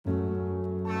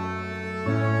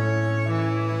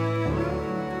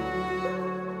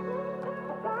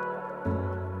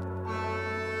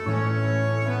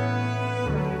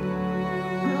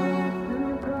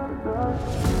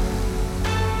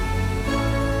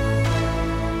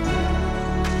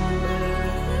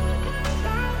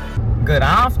Good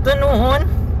afternoon.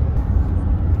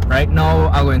 Right now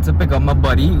I'm going to pick up my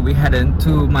buddy. We're heading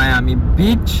to Miami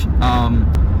Beach.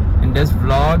 In this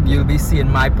vlog you'll be seeing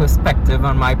my perspective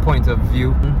and my point of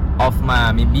view of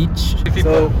Miami Beach.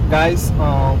 So guys,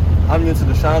 I'm new to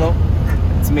the channel.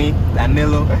 It's me,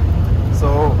 Danilo.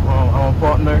 So I'm a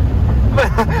partner.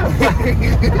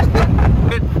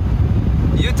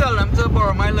 You tell them to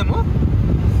borrow my limo?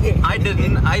 I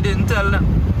didn't tell them.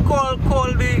 Call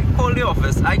the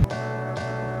office. This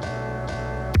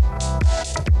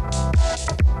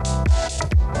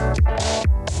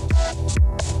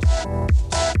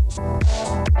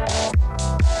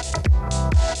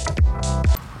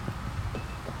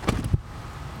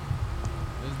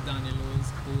is Danilo's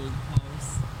old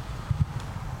house.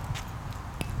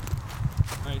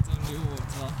 Right on the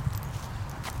water.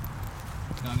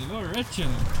 Danilo rich, you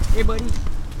know. Hey buddy.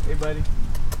 Hey buddy.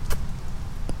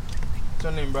 What's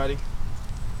your name, buddy?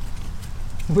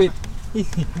 Wait.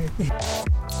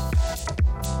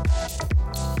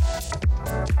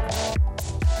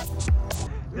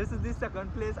 This is the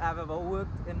second place I've ever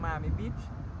worked in Miami Beach.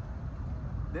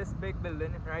 This big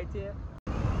building right here.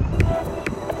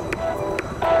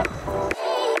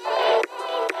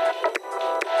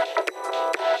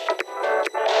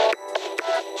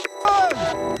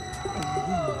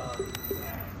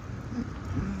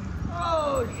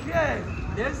 Oh shit!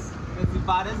 This is the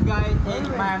baddest guy in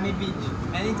Miami Beach.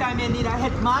 Anytime you need a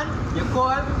hitman, you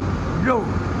call. Yo,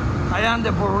 I am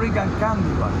the Puerto Rican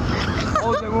Candyman.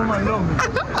 All the women love me.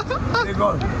 They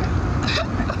go,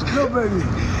 no baby.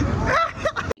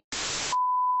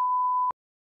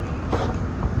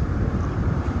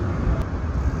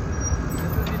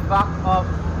 This is the back of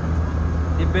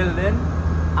the building.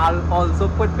 I'll also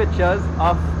put pictures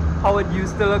of how it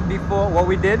used to look before what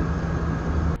we did.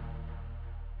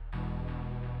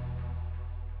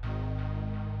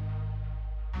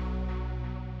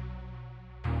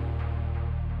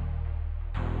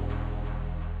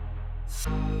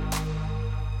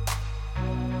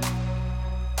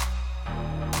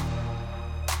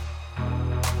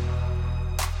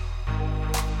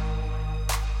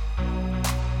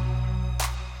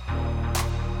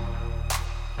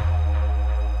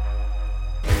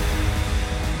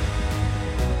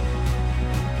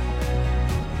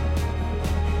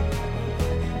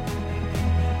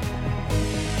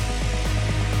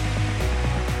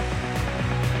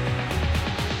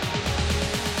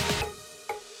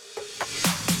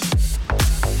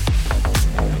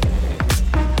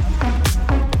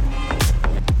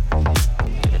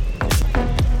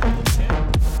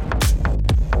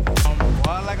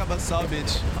 South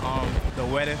Beach, the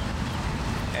weather,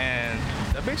 and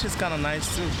the beach is kind of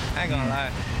nice too. I ain't gonna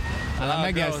lie.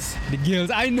 I guess the girls,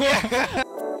 I know.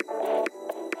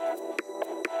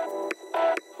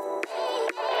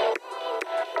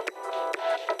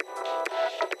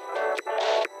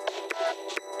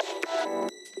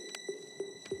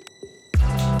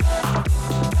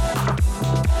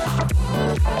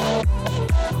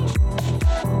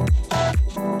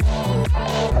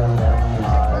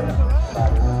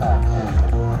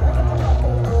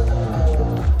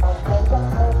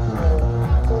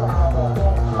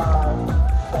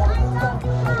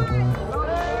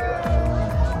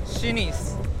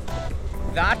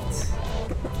 That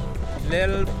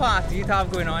little party you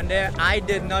have going on there, I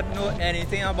did not know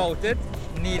anything about it,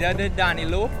 neither did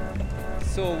Danilo,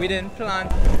 so we didn't plan.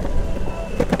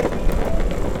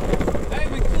 Hey,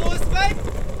 we close, mate?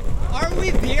 Are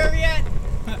we there yet?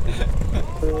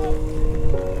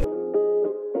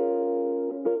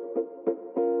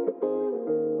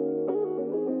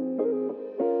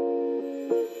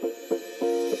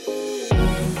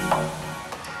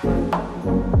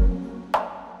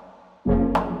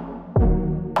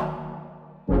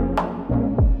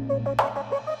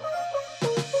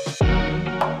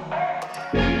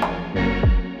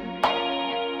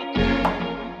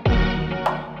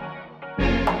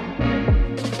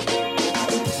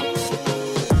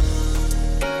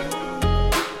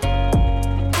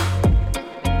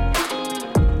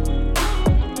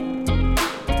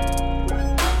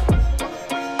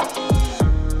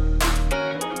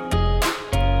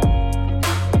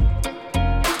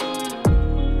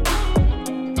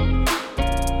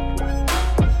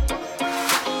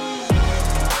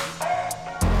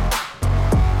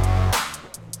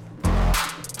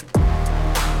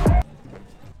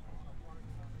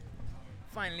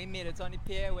 Finally made it on the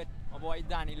pier with my boy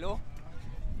Danilo.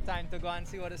 Time to go and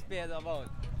see what this pier is about.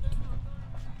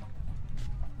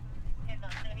 It's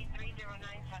on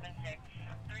 30976.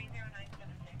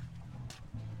 30976.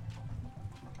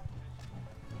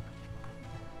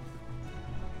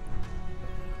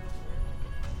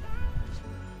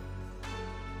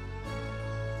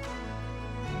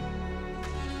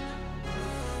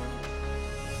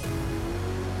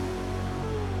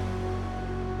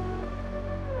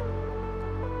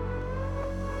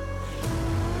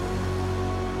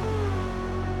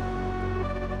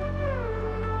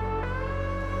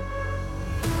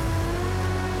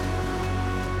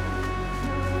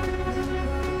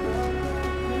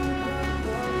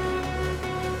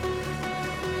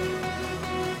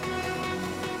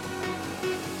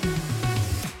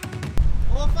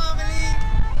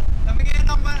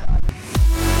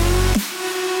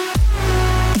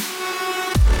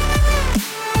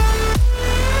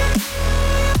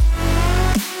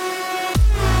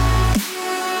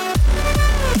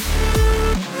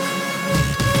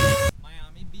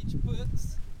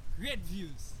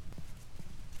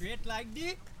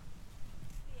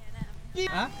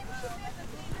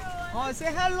 Oh,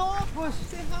 say hello, Push.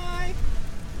 Say hi.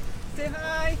 Say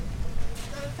hi.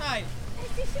 Hi.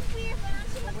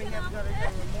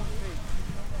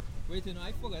 Wait, you know,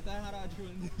 I forgot I had a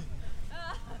drone.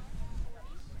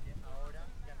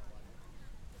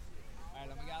 Alright,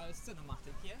 let me get a little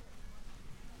cinematic here.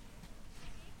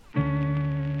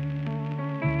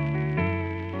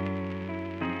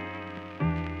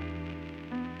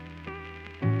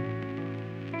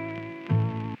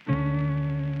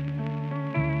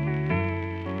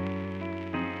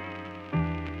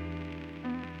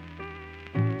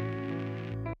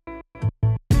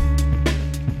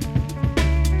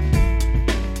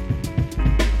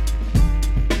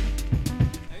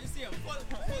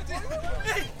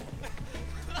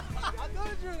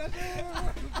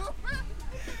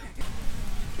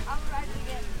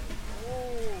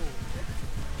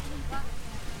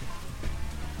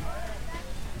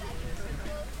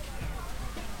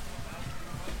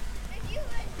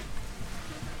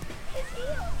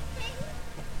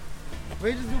 What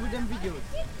you just do with them videos?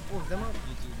 Oh, them up?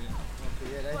 YouTube, yeah. Okay,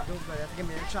 yeah, that's dope, but you have to give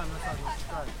me a channel so I can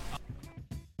subscribe.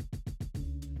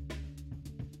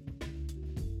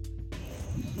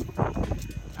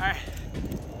 Alright,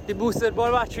 the boosted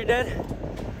ball battery dead,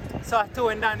 so I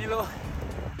towing Danilo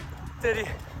to the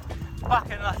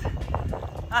parking lot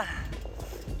and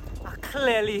I'm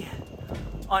clearly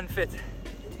unfit.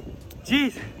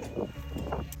 Jeez!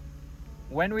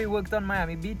 When we worked on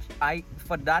Miami Beach,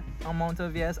 for that amount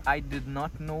of years, I did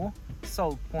not know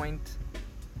South Point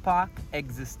Park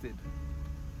existed.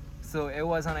 So it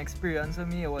was an experience for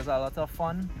me, it was a lot of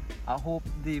fun. I hope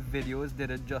the videos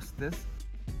did it justice.